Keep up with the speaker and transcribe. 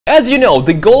As you know,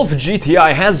 the Golf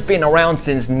GTi has been around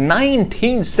since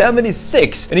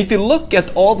 1976, and if you look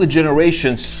at all the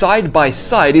generations side by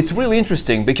side, it's really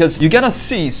interesting because you're gonna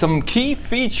see some key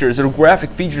features or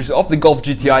graphic features of the Golf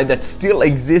GTi that still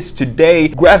exist today,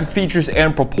 graphic features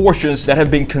and proportions that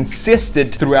have been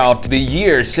consistent throughout the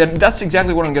years, and that's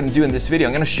exactly what I'm gonna do in this video.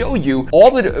 I'm gonna show you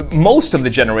most of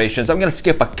the generations. I'm gonna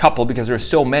skip a couple because there's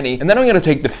so many, and then I'm gonna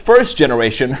take the first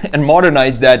generation and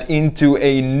modernize that into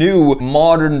a new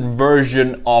modern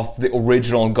version of the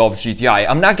original Golf GTi.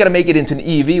 I'm not gonna make it into an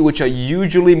EV, which I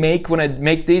usually make when I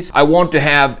make these. I want to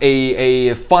have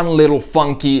a fun little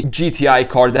funky GTi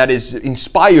car that is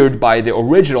inspired by the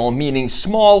original, meaning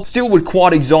small, still with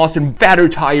quad exhaust and fatter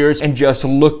tires, and just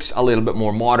looks a little bit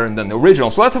more modern than the original.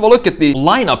 So let's have a look at the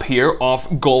lineup here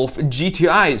of Golf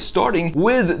GTI, starting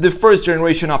with the first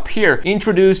generation up here,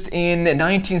 introduced in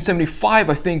 1975,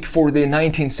 I think, for the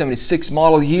 1976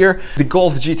 model year. The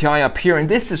Golf GTI up here, and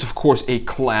this is of course a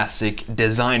classic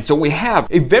design. So we have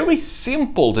a very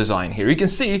simple design here. You can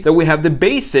see that we have the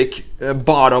basic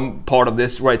bottom part of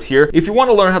this right here. If you want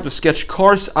to learn how to sketch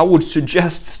cars, I would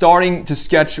suggest starting to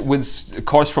sketch with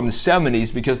cars from the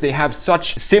 70s because they have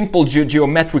such simple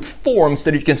geometric forms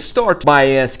that you can start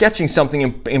by sketching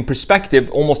something in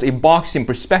perspective, almost a box in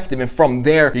perspective, and from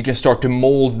there you can start to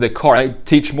mold the car. I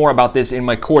teach more about this in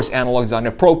my course Analog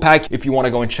Designer Pro Pack if you want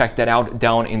to go and check that out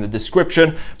down in the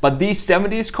description. But these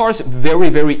 70s cars,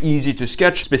 very easy to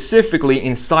sketch, specifically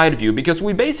inside view, because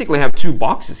we basically have two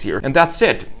boxes here and that's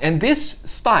it. And this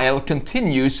style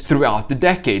continues throughout the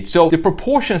decade. So the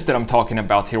proportions that I'm talking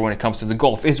about here when it comes to the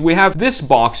Golf is we have this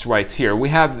box right here. We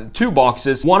have two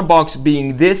boxes, one box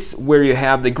being this where you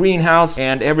have the greenhouse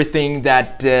and everything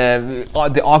that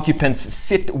the occupants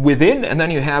sit within, and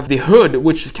then you have the hood,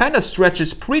 which kind of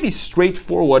stretches pretty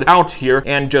straightforward out here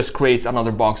and just creates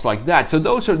another box like that. So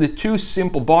those are the two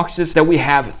simple boxes that we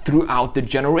have throughout the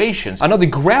generations. Another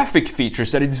graphic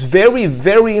features that is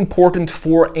very important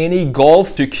for any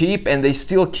Golf to keep, and they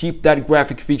still keep that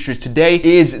graphic features today,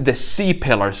 is the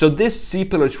C-pillar. So this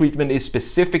C-pillar treatment is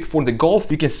specific for the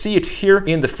Golf. You can see it here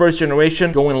in the first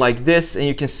generation going like this, and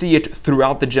you can see it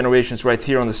throughout the generations right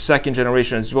here on the second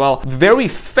generation as well. Very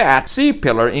fat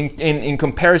C-pillar in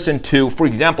comparison to, for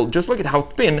example, just look at how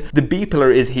thin the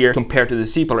B-pillar is here compared to the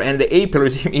C-pillar, and the A-pillar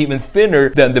is even thinner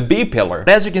than the B-pillar.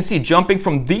 As you can see, jumping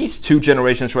from these two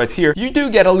generations right here, you do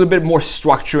get a little bit more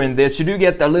structure in this. You do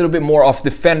get a little bit more of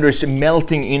the fenders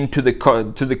melting into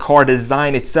the car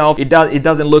design itself. It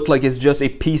doesn't look like it's just a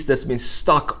piece that's been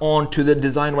stuck onto the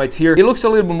design right here. It looks a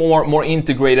little bit more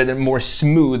integrated and more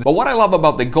smooth. But what I love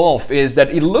about the Golf is that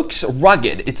it looks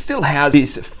rugged. It still has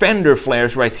these fender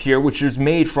flares right here, which is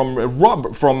made from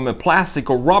rubber, from plastic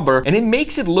or rubber, and it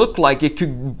makes it look like it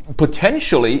could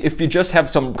potentially, if you just have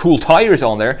some cool tires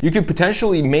on there, you could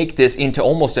potentially make this into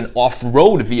almost an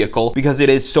off-road vehicle because it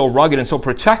is so rugged and so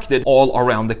protected all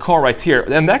around the car right here.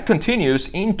 And that continues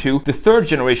into the third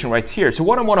generation right here. So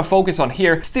what I want to focus on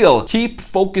here, still keep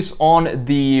focus on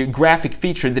the graphic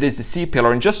feature that is the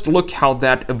C-pillar, and just look how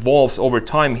that evolves over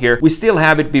time here. We still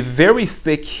have it be very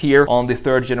thick here on the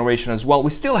third generation as well.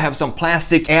 We still have some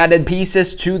plastic added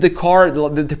pieces to the car,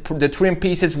 the trim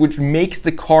pieces, which makes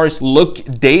the cars look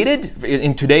dated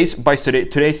in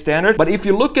today's standard. But if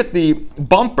you look at the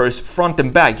bumpers front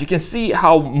and back, you can see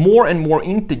how more and more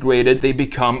integrated they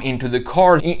become into the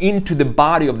car, into the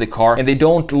body of the car, and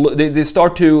they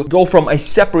start to go from a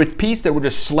separate piece that were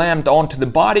just slammed onto the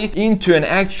body into an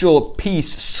actual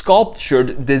piece,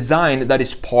 sculptured design that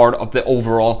is part of the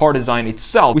overall car design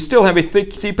itself. We still have a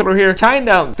thick C-pillar here, kind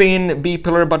of thin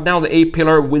B-pillar, but now the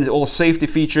A-pillar with all safety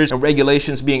features and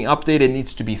regulations being updated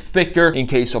needs to be thicker in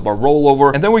case of a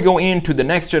rollover. And then we go into the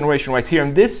next generation right here,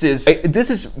 and this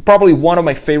is probably one of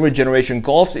my favorite generation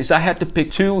Golfs. Is I had to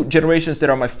pick two generations that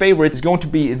are my favorite. It's going to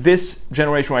be this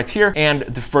generation right here and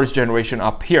the first generation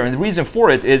up here. And the reason for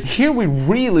it is here we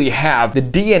really have the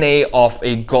DNA of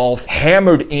a Golf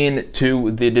hammered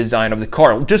into the design of the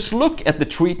car. Just look at the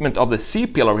treatment of the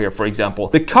C-pillar here, for example.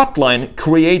 The cut line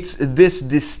creates this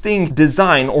distinct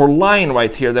design or line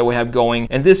right here that we have going,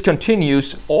 and this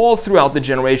continues all throughout the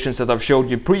generations that I've showed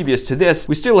you previous to this.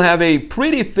 We still have a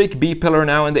pretty thick B-pillar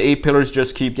now, and the A-pillars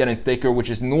just keep getting thicker, which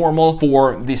is normal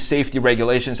for the safety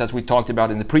regulations as we talked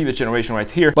about in the previous generation right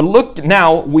here. But look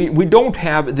now, we don't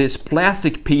have this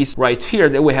plastic piece right here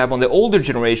that we have on the older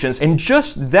generations, and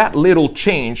just that little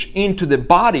change into the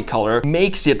body color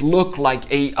makes it look like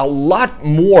a lot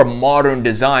more modern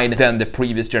design than the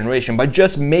previous generation. By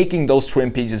just making those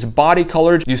trim pieces body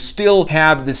colored, you still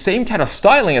have the same kind of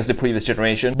styling as the previous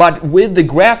generation, but with the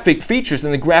graphic features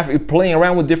and the graphic playing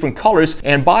around with different colors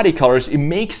and body colors, it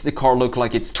makes the car look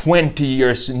like it's 20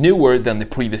 years newer than the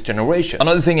previous generation.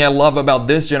 Another thing I love about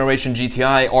this generation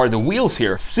GTi are the wheels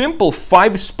here. Simple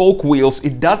 5-spoke wheels.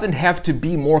 It doesn't have to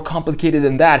be more complicated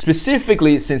than that,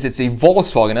 specifically since it's a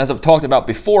Volkswagen. As I've talked about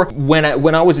before, when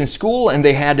I was in school and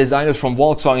they had designers from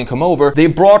Volkswagen come over, they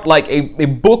brought like a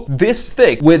book this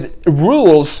thick with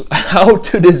rules how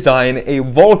to design a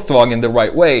Volkswagen the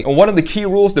right way. And one of the key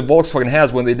rules the Volkswagen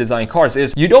has when they design cars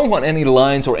is you don't want any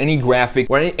lines or any graphic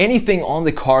or anything on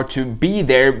the car to be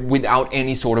there without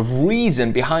any sort of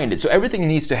reason behind it. So everything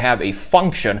needs to have a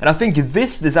function. And I think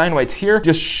this design right here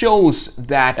just shows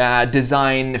that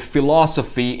design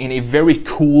philosophy in a very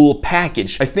cool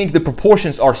package. I think the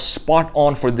proportions are spot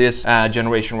on for this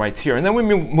generation right here. And then we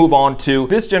move on to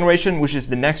this generation, which is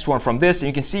the next one from this. And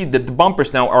you can see that the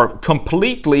bumpers now are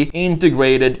completely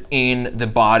integrated in the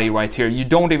body right here. You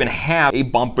don't even have a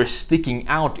bumper sticking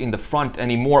out in the front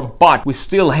anymore, but we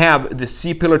still have the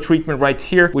C-pillar treatment right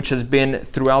here, which has been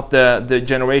throughout the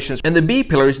generations. And the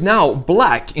B-pillar is now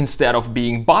black instead of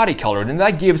being body colored. And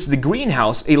that gives the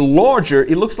greenhouse a larger,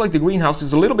 it looks like the greenhouse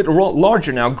is a little bit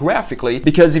larger now graphically,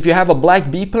 because if you have a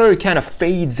black B-pillar, it kind of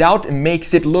fades out and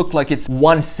makes it look like it's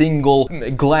one single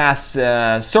glass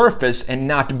surface and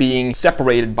not being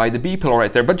separated by the B-pillar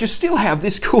right there. But you still have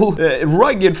this cool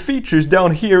rugged features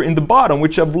down here in the bottom,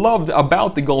 which I've loved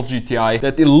about the Golf GTi,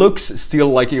 that it looks still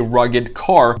like a rugged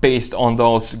car based on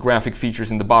those graphic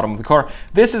features in the bottom of the car.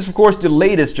 This is of course the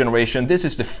latest generation. This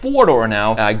is the 4-door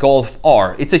now, Golf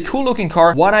R. It's a cool looking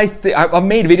car. What I've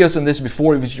made videos on this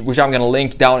before, which I'm gonna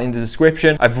link down in the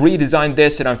description. I've redesigned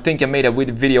this, and I think I made a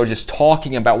video just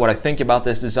talking about what I think about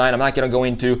this design. I'm not gonna go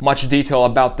into much detail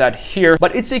about that here,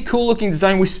 but it's a cool looking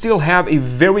design. We still have a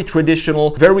very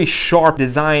traditional, very sharp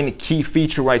design key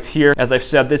feature right here. As I've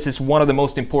said, this is one of the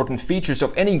most important features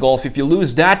of any Golf. If you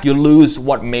lose that, you lose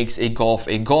what makes a Golf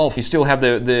a Golf. You still have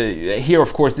here,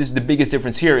 of course, this is the biggest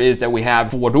difference here is that we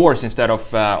have 4 doors instead of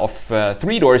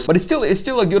 3 doors, but it's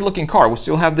still a good looking car. We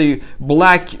still have the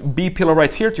black B-pillar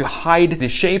right here to hide the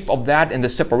shape of that and the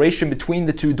separation between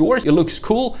the 2 doors. It looks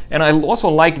cool, and I also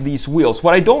like these wheels.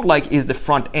 What I don't like is the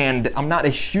front end. I'm not a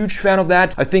huge fan of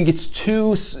that. I think it's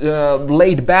too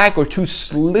laid back or too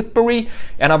slippery,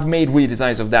 and I've made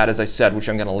redesigns of that, as I said, which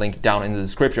I'm gonna link down in the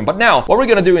description. But now, what we're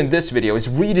gonna do in this video is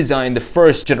redesign the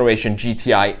first generation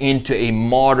GTi into a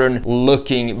modern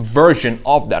looking version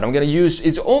of that. I'm gonna use,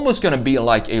 it's almost gonna be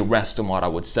like a resto mod, I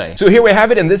would say. So here we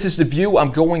have it, and this is the view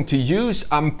I'm going to use.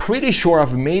 I'm pretty sure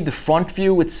I've made the front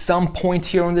view at some point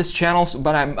here on this channel,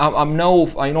 but I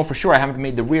know for sure I haven't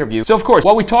made the rear view. So of course,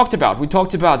 what we talked about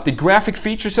the graphic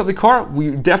features of the car.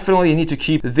 We definitely need to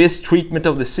keep this treatment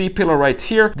of the C-pillar right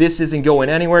here. This isn't going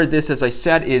anywhere. This, as I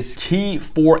said, is key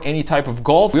for any type of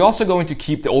Golf. We're also going to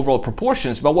keep the overall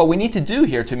proportions, but what we need to do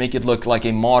here to make it look like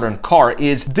a modern car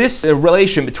is this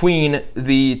relation between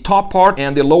the top part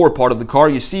and the lower part of the car.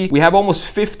 You see, we have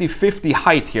almost 50-50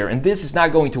 height here, and this is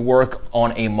not going to work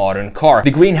on a modern car.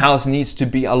 The greenhouse needs to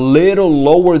be a little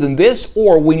lower than this,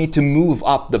 or we need to move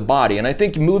up the body. And I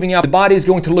think moving up the body is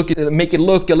going to make it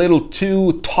look a little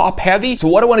too top heavy. So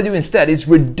what I want to do instead is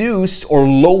reduce or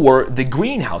lower the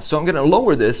greenhouse. So I'm going to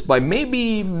lower this by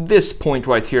maybe this point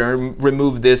right here and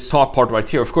remove this top part right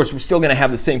here. Of course, we're still going to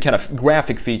have the same kind of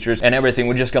graphic features and everything.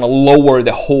 We're just going to lower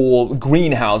the whole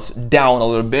greenhouse down a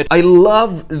little bit. I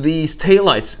love these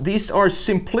taillights. These are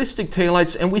simplistic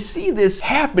taillights, and we see this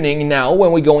happening now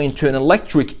when we go into an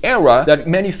electric era, that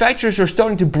manufacturers are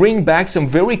starting to bring back some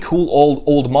very cool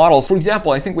old models. For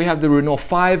example, I think we have the Renault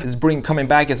 5 is coming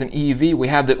back as an EV. We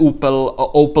have the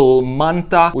Opel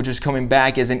Manta, which is coming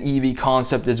back as an EV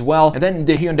concept as well. And then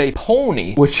the Hyundai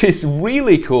Pony, which is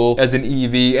really cool as an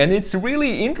EV. And it's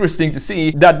really interesting to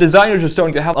see that designers are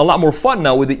starting to have a lot more fun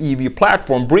now with the EV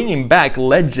platform, bringing back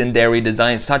legendary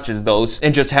designs such as those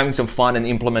and just having some fun and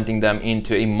implementing them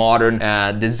into a modern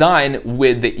design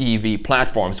with the EV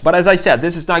platforms. But as I said,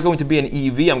 this is not going to be an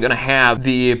EV. I'm gonna have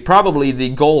probably the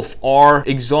Golf R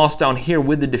exhaust down here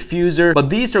with the diffuser, but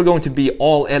these are going to be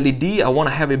all LED. I want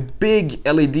to have a big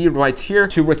LED right here,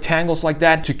 2 rectangles like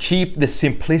that, to keep the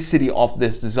simplicity of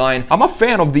this design. I'm a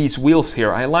fan of these wheels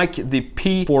here. I like the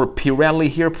P for Pirelli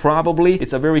here, probably.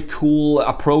 It's a very cool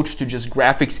approach to just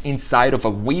graphics inside of a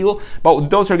wheel, but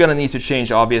those are gonna need to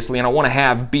change, obviously. And I want to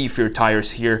have beefier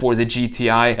tires here for the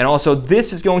GTi. And also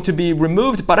this is going to be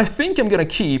removed, but I think I'm gonna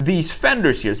keep these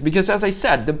fenders here, because as I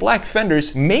said, the black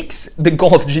fenders makes the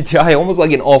Golf GTi almost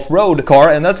like an off-road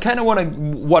car, and that's kind of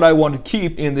what I want to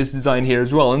keep in this design here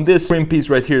as well. And this trim piece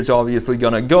right here is obviously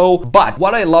gonna go. But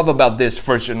what I love about this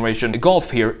first generation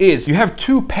Golf here is you have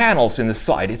 2 panels in the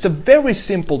side. It's a very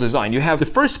simple design. You have the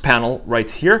first panel right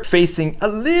here facing a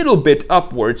little bit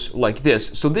upwards like this.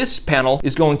 So this panel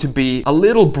is going to be a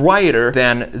little little brighter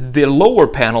than the lower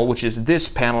panel, which is this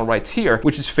panel right here,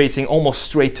 which is facing almost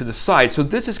straight to the side. So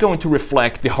this is going to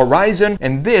reflect the horizon,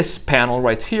 and this panel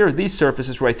right here, these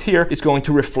surfaces right here, is going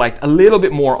to reflect a little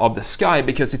bit more of the sky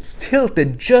because it's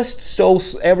tilted just so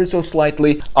ever so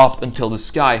slightly up until the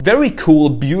sky. Very cool,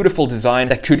 beautiful design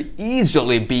that could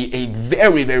easily be a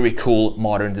very, very cool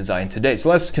modern design today. So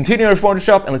let's continue our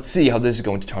Photoshop and let's see how this is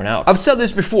going to turn out. I've said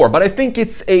this before, but I think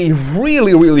it's a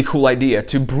really, really cool idea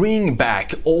to bring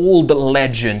back old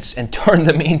legends and turn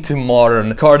them into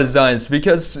modern car designs,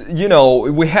 because, you know,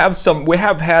 we have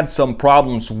had some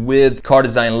problems with car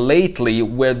design lately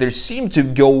where they seem to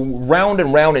go round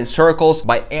and round in circles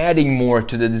by adding more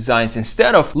to the designs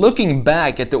instead of looking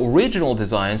back at the original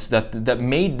designs that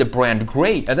made the brand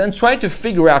great and then try to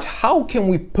figure out how can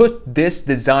we put this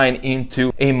design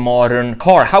into a modern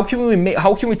car. How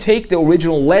can we take the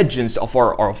original legends of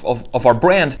our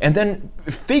brand and then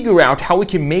figure out how we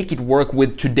can make it work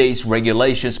with today's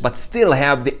regulations but still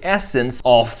have the essence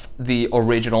of the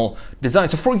original design.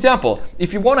 So for example,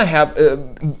 if you want to have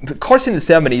cars in the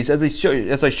 70s,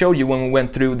 as I showed you when we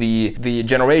went through the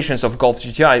generations of Golf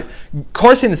GTi,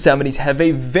 cars in the 70s have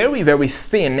a very, very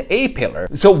thin A-pillar.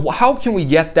 So how can we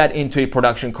get that into a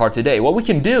production car today? What we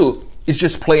can do is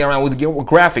just play around with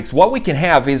graphics. What we can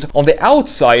have is on the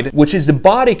outside, which is the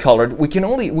body colored, we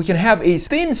can have a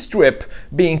thin strip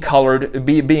being colored,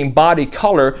 being body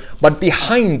color, but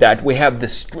behind that we have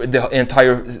the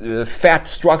entire fat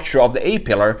structure of the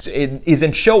A-pillar. So it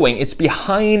isn't showing, it's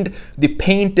behind the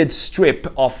painted strip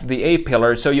of the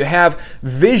A-pillar. So you have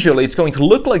visually, it's going to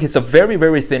look like it's a very,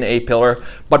 very thin A-pillar,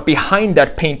 but behind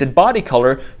that painted body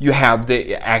color, you have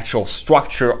the actual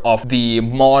structure of the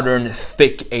modern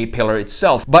thick A-pillar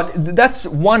itself. But that's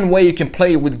one way you can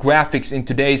play with graphics in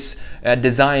today's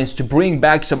designs to bring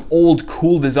back some old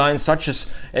cool designs such as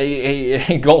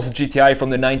a Golf GTi from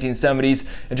the 1970s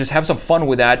and just have some fun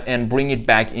with that and bring it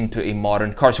back into a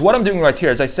modern car. So what I'm doing right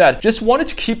here, as I said, just wanted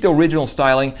to keep the original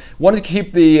styling, wanted to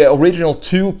keep the original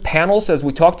two panels as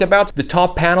we talked about. The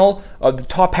top panel, the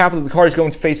top half of the car is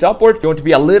going to face upward, going to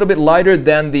be a little bit lighter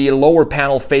than the lower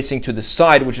panel facing to the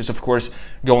side, which is of course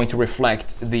going to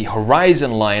reflect the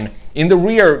horizon line. In the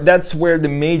rear, that's where the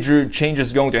major change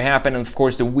is going to happen, and of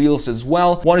course the wheels as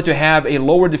well. Wanted to have a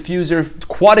lower diffuser,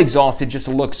 quad exhaust. It just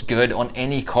looks good on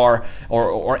any car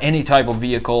or any type of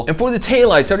vehicle. And for the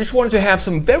taillights, I just wanted to have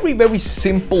some very, very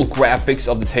simple graphics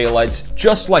of the taillights,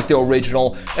 just like the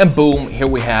original, and boom, here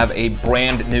we have a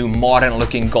brand new modern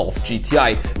looking Golf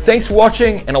GTi. Thanks for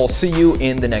watching, and I will see you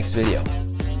in the next video.